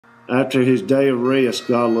After his day of rest,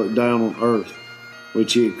 God looked down on earth,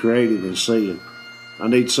 which he had created, and said, I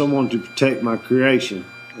need someone to protect my creation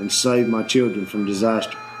and save my children from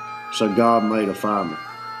disaster. So God made a fireman.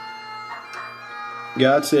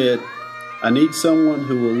 God said, I need someone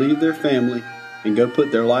who will leave their family and go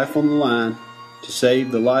put their life on the line to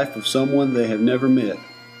save the life of someone they have never met.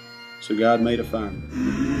 So God made a fireman.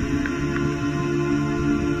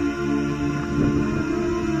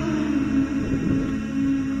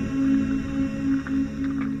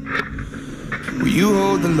 Will you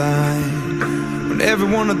hold the line when every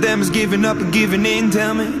one of them is giving up and giving in?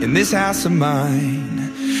 Tell me, in this house of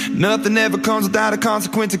mine, nothing ever comes without a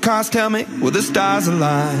consequence and cost. Tell me, will the stars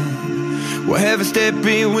align? Will heaven step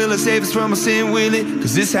in? Will it save us from our sin? Will it?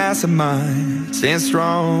 Cause this house of mine stands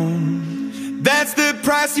strong. That's the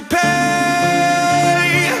price you pay.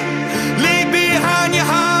 Leave behind your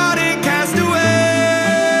heart and cast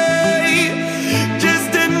away.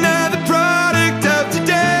 Just another product of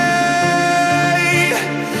today.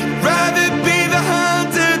 Rather be the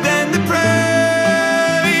hunter than the prey.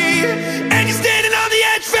 And you're standing on the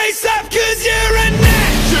edge, face up, cause you're a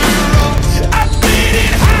natural. I bleed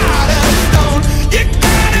it hard of stone. You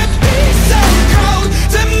gotta be so cold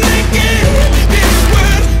to make it in this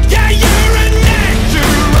world. Yeah, you're a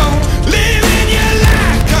natural, living your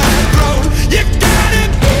life controlled. You gotta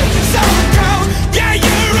be so cold. Yeah,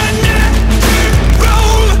 you're a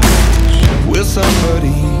natural. Will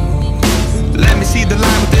somebody let me see the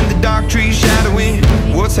light within the dark trees shadowing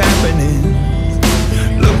what's happening?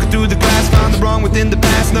 Looking through the glass, found the wrong within the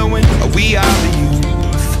past, knowing we are the youth.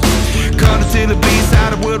 Caught until it bleeds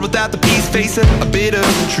out a world without the peace, facing a bit of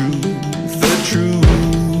the truth, the truth.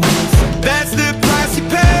 That's the price you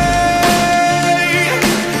pay.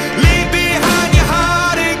 Leave behind your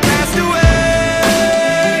heart and cast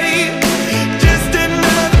away. Just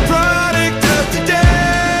another product of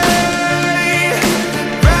today.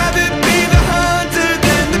 Rather be the hunter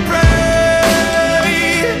than the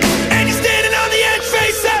prey. And you're standing on the edge,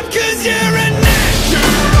 face up, cause you're a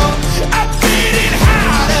natural. I bleed it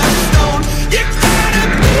hard of stone. You gotta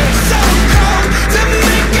be so cold to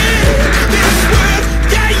make it in this world.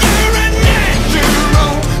 Yeah, you're a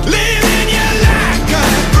natural, living your life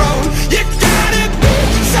controlled. You gotta be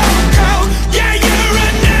so cold. Yeah, you're a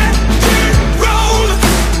natural.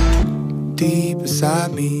 Deep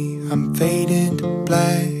inside me, I'm fading to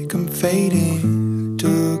black, I'm fading.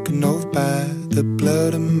 Took an oath by the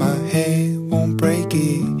blood in my head, won't break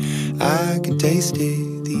it. I can taste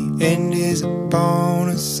it, the end is a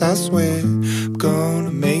bonus, I swear. I'm gonna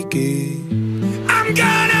make it. I'm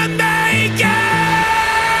gonna make it.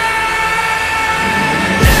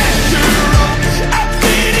 Natural, I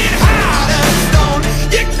bleed it hard of stone.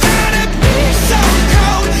 You gotta be so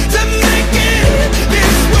cold to make it in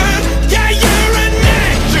this world. Yeah, you're a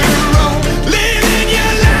natural, living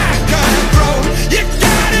your life controlled. You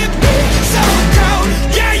gotta be so cold.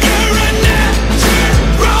 Yeah, you're a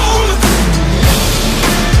natural.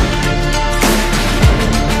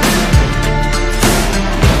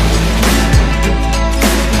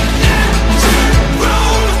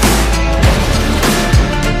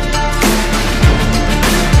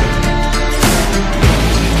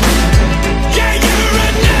 Yeah, you're a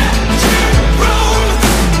natural.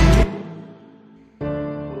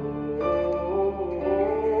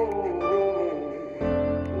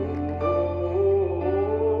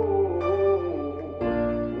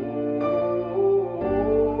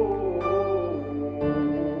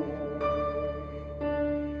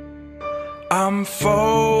 I'm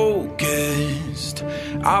focused.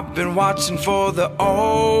 I've been watching for the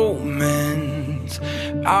omens.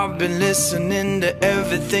 I've been listening to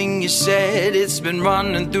everything you said. It's been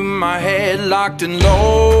running through my head, locked and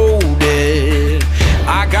loaded.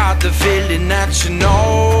 I got the feeling that you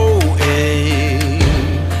know it.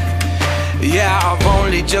 Yeah, I've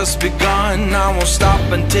only just begun. I won't stop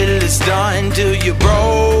until it's done, till you're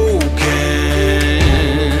broken.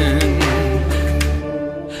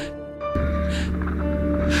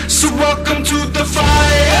 So welcome to the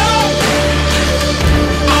fire.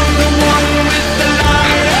 I'm the one with the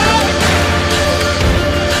light.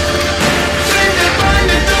 Feel it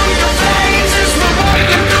burning through your veins as we're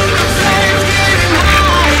walking through the flames, getting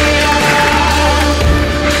higher.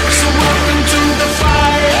 So welcome to the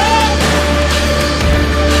fire.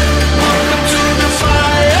 Welcome to the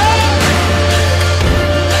fire.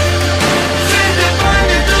 Feel it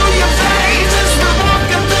burning through your veins as we're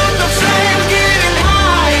walking through the flames, getting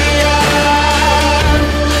higher.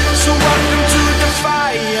 So welcome to the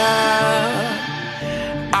fire.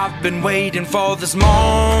 I've been waiting for this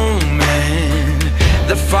moment,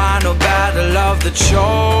 the final battle of the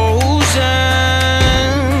chosen.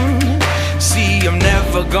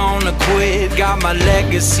 never gonna quit. Got my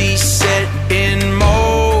legacy set in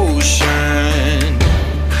motion.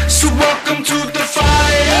 So welcome to the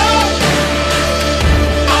fire.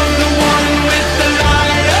 I'm the one with the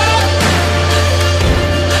lighter.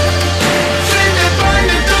 Flame that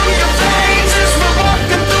burning through your veins as we're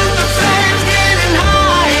walking through the flames, getting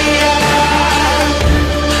higher.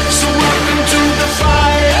 So welcome to the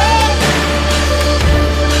fire.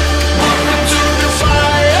 Welcome to the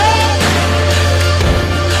fire.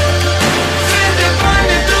 Flame that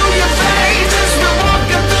burning through your veins as we're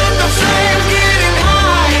walking through the flames, getting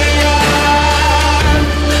higher.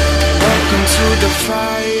 Welcome to the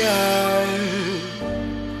fire.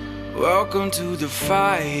 Welcome to the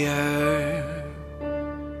fire.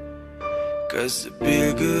 'Cause the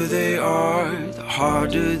bigger they are, the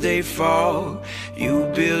harder they fall. You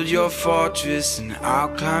build your fortress and I'll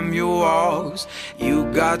climb your walls. You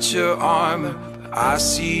got your armor, but I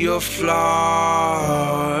see your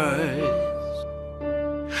flaws.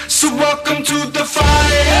 So welcome to the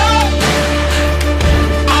fire.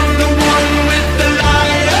 I'm the one with the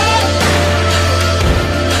lighter.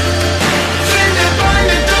 Flame that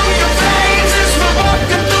burning through your veins as we're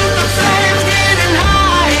walking through the flames, getting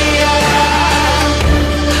higher.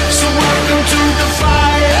 So welcome to the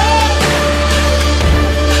fire.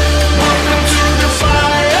 Welcome to the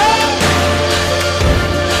fire.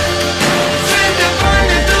 Flame that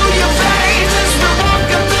burning through your veins as we're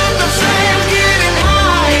walking through the flames, getting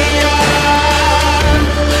higher.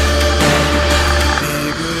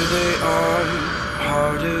 Bigger they are,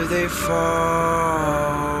 harder they fall.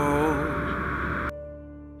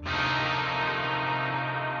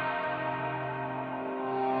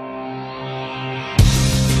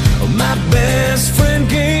 My best friend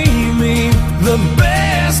gave me the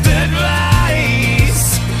best advice.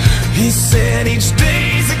 He said each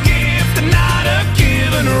day's a gift and not a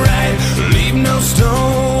given right. Leave no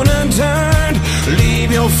stone unturned, leave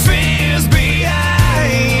your fears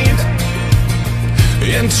behind,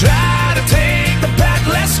 and try to take the path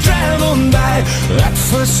less traveled by. That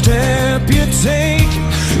first step you take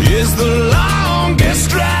is the longest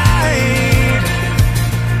ride.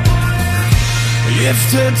 If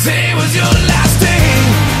today was your last day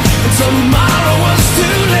and tomorrow was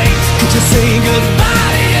too late, could you say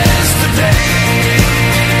goodbye to yesterday?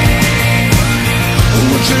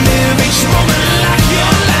 Would you live each moment like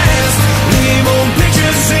your last? Leave old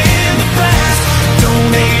pictures in the past.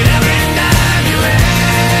 Donate every dime you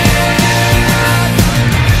had.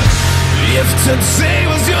 If today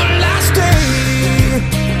was your last day,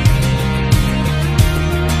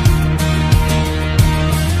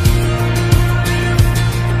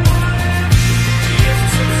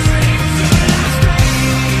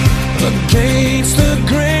 against the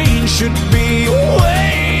grain should be a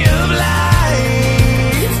way of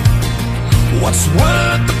life. What's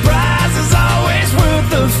worth the prize is always worth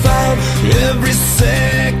the fight. Every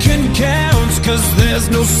second counts, 'cause there's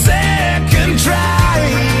no second try.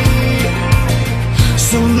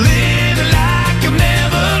 So live like you've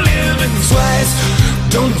never lived twice.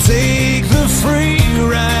 Don't take the free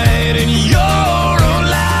ride in your own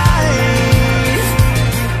life.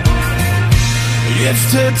 If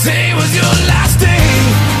today was your last day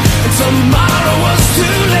and tomorrow was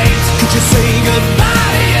too late, could you say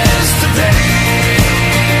goodbye to yesterday?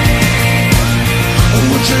 Or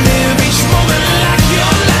would you live each moment like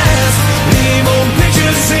your last? Leave old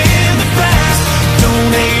pictures in the past.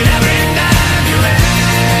 Donate every dime you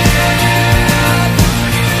had.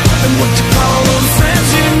 And what you call those friends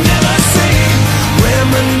you never see?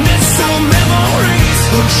 Reminisce on memories.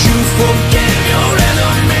 Would you forgive your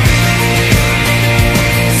enemies?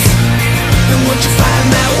 And would you find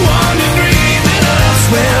that one degree that loves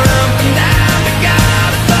where up and down the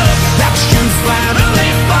God above, that you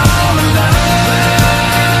finally fall in love?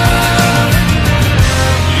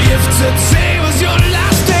 If today was your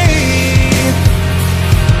last day,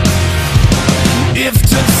 if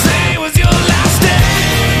today was your last day,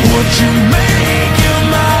 would you make your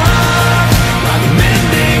mark like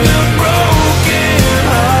mending a broken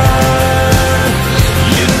heart?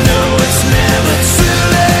 You know it's never too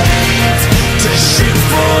late to shoot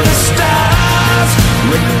for the stars,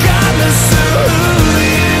 regardless of who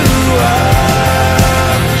you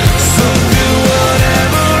are. So do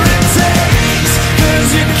whatever it takes, 'cause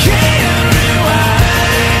you can't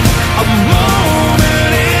rewind a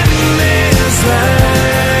moment in this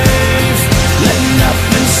life. Let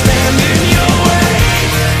nothing stand in your way,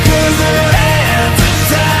 'cause the hands of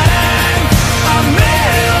time are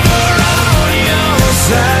never on your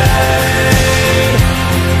side.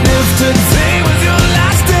 If today was your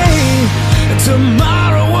last day and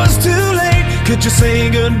tomorrow was too late, could you say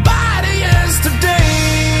goodbye to yesterday?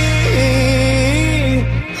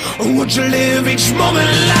 Would you live each moment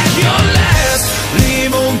like your last?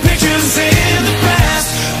 Leave old pictures in the past.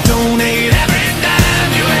 Donate every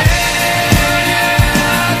dime you had.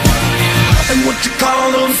 And would you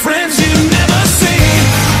call on friends you've never seen?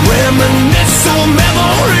 Reminisce on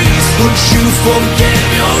memories. Would you forgive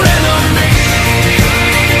your enemies?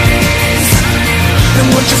 And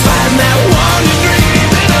would you find that one you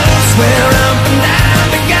dreamed of? Swear up and down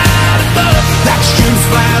to God above that you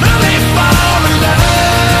finally fall in love.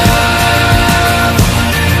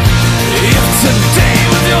 If today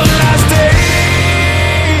was your last day.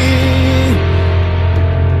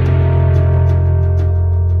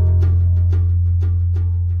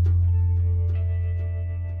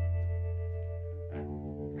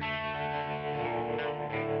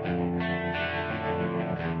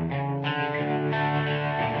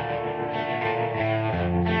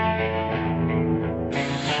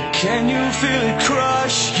 Can you feel it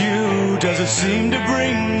crush you? Does it seem to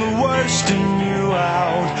bring the worst in you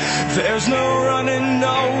out? There's no running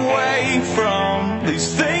away from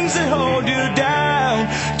these things that hold you down.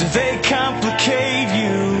 Do they complicate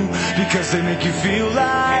you because they make you feel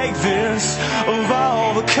like this? Of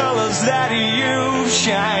all the colors that you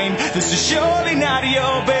shine, this is surely not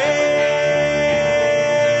your best.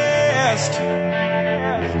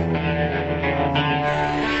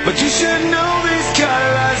 But you should know these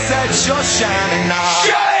colors that you're shining on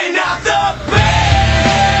sure ain't not the best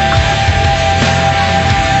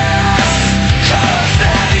colors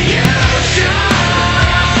that you shine.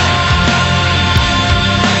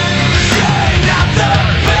 Sure ain't not the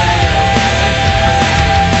best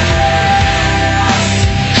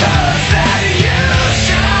colors that you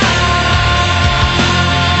shine.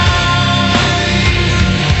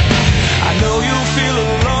 I know you feel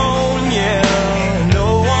alone, yeah.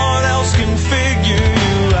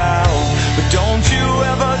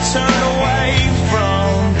 Turn away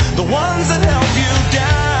from the ones that help you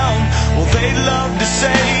down. Well, they love to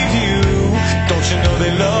save you. Don't you know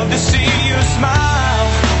they love to see you smile?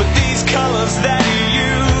 But these colors that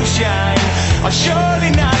you shine are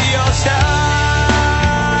surely not your style.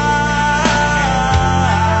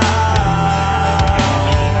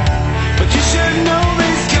 But you should know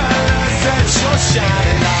these colors that you're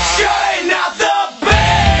shining on sure ain't not the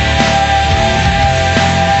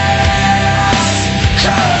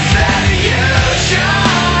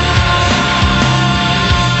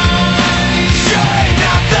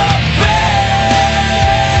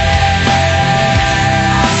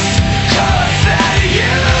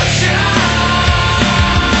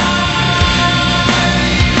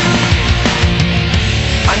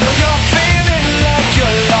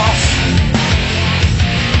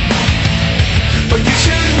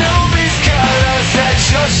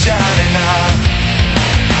shining on.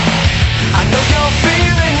 I know you're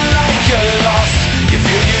feeling like you're lost. You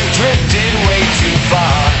feel you drifted way too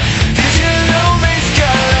far. Did you know these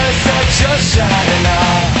colors that you're shining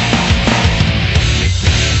on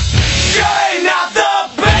sure ain't not the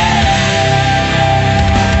best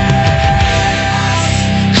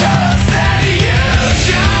colors that you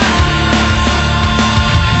shine.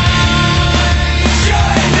 Sure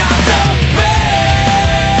ain't not the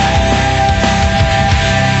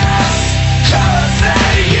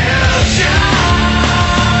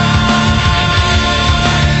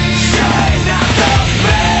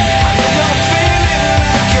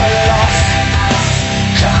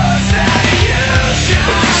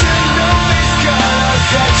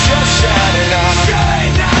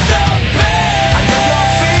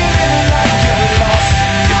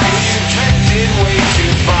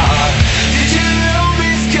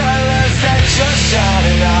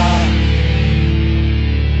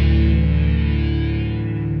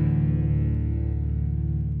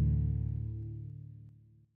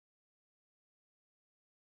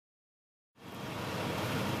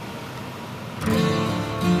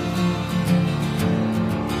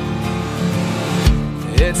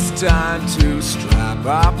It's time to strap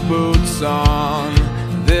our boots on.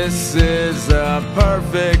 This is a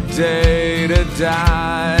perfect day to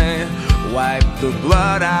die. Wipe the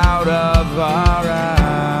blood out of our eyes.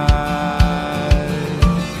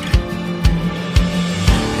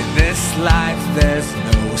 In this life there's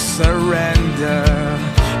no surrender,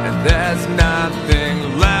 and there's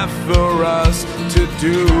nothing left for us to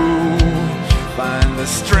do. Find the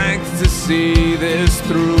strength to see this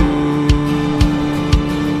through.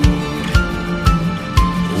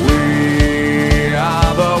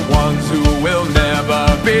 The ones who will never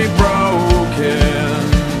be broken.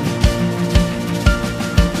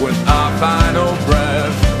 With our final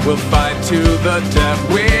breath, we'll fight to the death.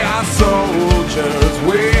 We are soldiers,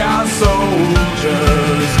 we are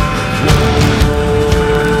soldiers.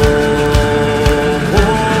 Whoa.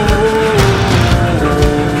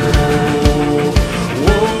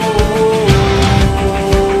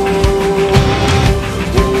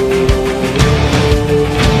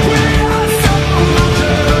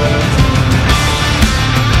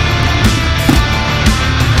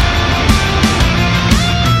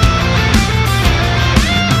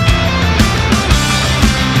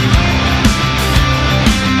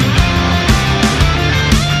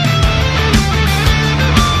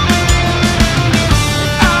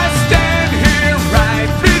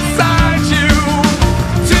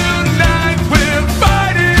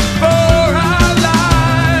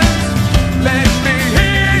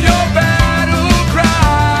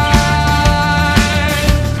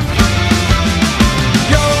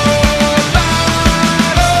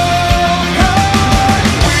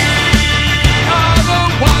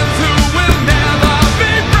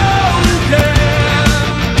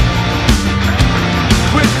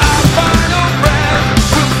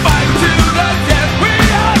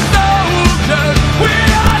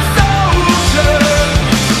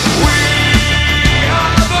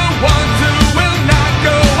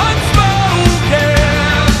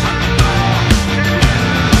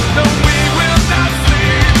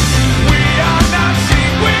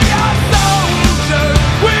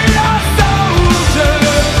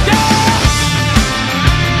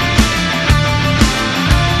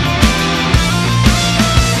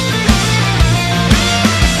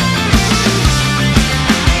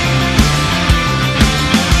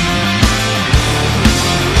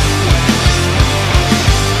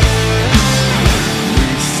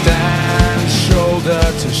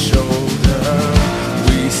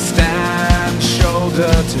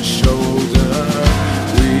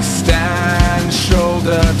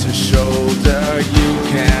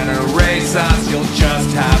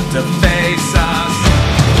 to face us.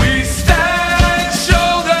 We stand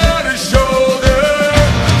shoulder to shoulder.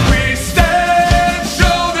 We stand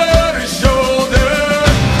shoulder to shoulder.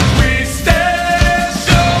 We stand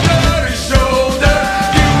shoulder to shoulder.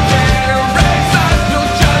 You can't erase us,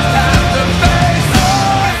 you'll just have to face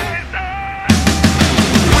us.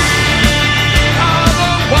 We are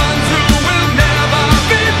the ones who will never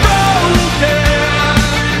be broken.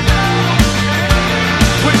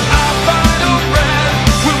 With our final breath,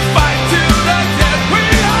 we'll fight to the death. We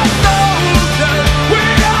are soldiers. We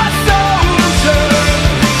are soldiers.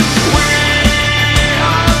 We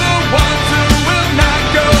are the ones who will not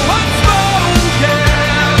go unspoken.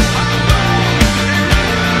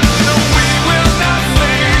 No, we will not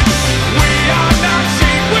sleep. We are not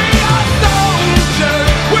sheep. We are soldiers.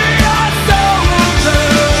 We are soldiers.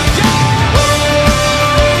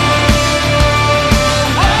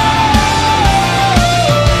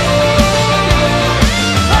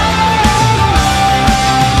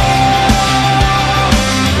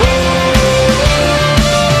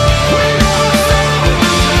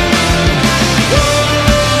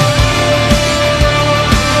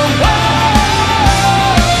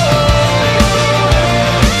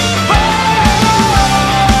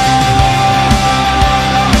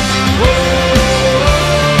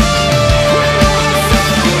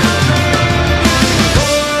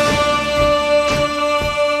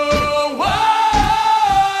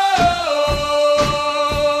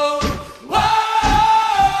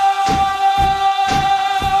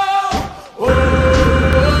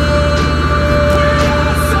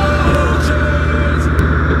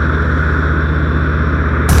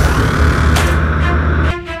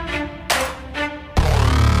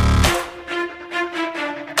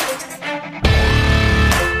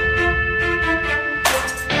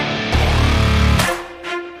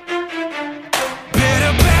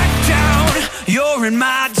 Better back down, you're in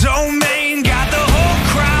my domain. Got the whole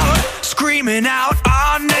crowd screaming out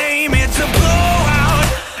our name. It's a blowout,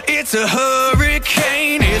 it's a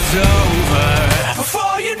hurricane. It's over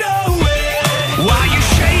before you know it. While you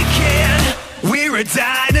shaking, we're a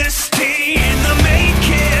dynasty in the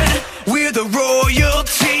making. We're the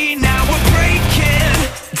royalty, now we're breaking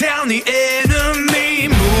down the enemy.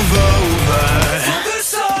 Move over for the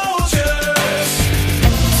soldiers.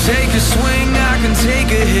 Take a swing, I can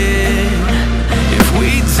take a hit. If we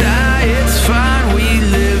die, it's fine, we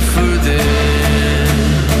live for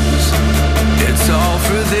this. It's all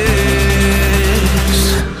for this.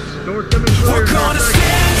 We're gonna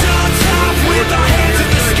stand on top with our hands in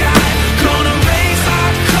the sky. Gonna raise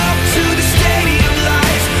our cup to the stadium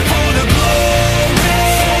lights. For the glory,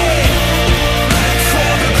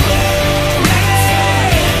 for the glory.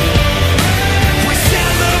 We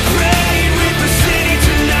celebrate with the city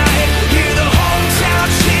tonight. Hear the hometown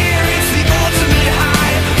cheer, it's the ultimate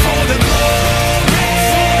high. For the glory,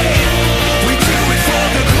 we do it for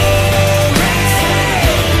the glory.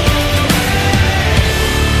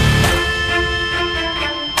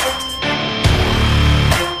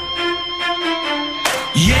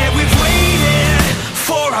 Yeah, we've waited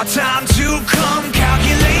for our time to come.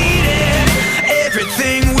 Calculated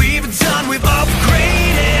everything we've done, we've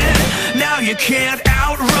upgraded. Now you can't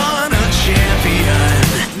outrun a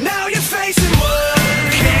champion. Now you're facing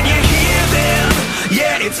one. Can you hear them?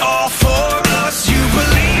 Yeah, it's all for us. You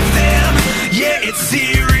believe them? Yeah, it's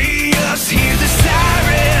serious. Hear the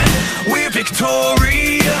siren. We're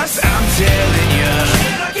victorious. I'm telling you.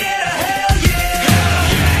 Can I get a hell yeah?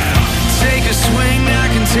 Take a swing, I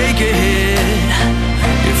can take a hit.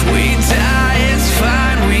 If we die, it's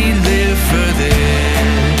fine, we live for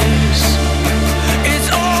this. It's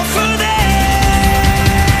all for this.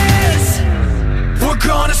 We're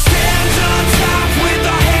gonna stand on top with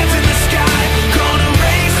our hands in the sky. Gonna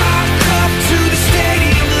raise our cup to the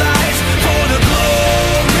stadium lights. For the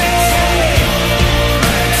glory,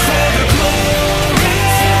 for the glory.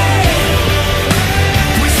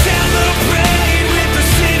 We celebrate with the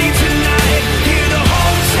city tonight. Hear the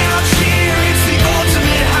hometown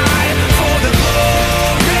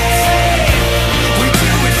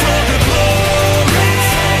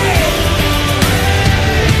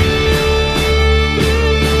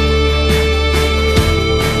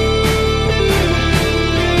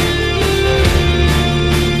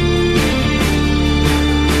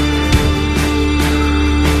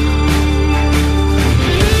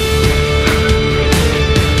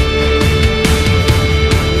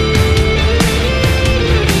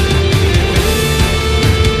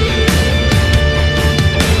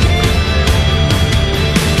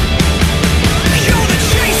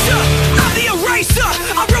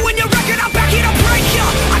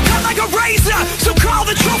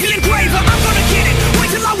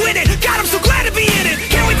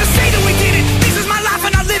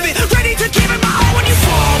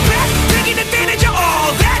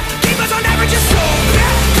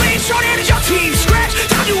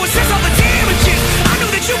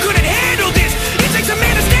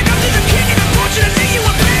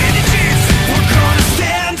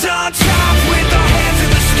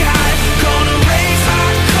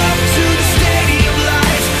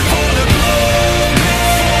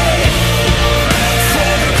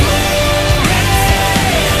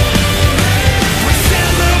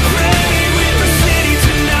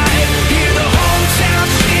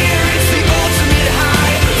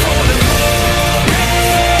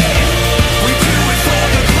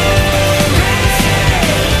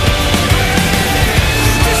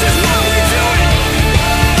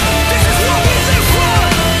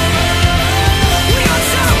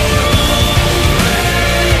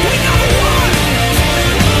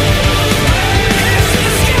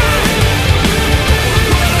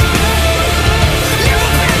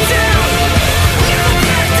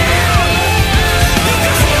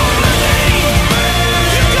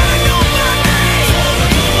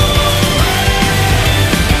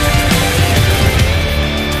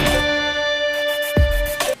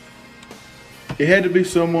It had to be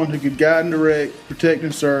someone who could guide and direct, protect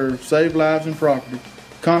and serve, save lives and property,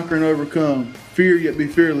 conquer and overcome, fear yet be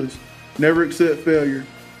fearless, never accept failure,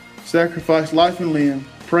 sacrifice life and limb,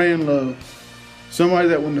 pray and love. Somebody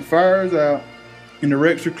that when the fire is out and the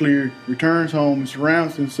wrecks are cleared, returns home and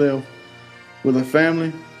surrounds himself with a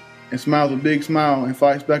family and smiles a big smile and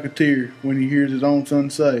fights back a tear when he hears his own son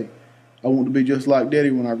say, "I want to be just like Daddy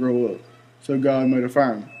when I grow up." So God made a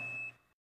fireman.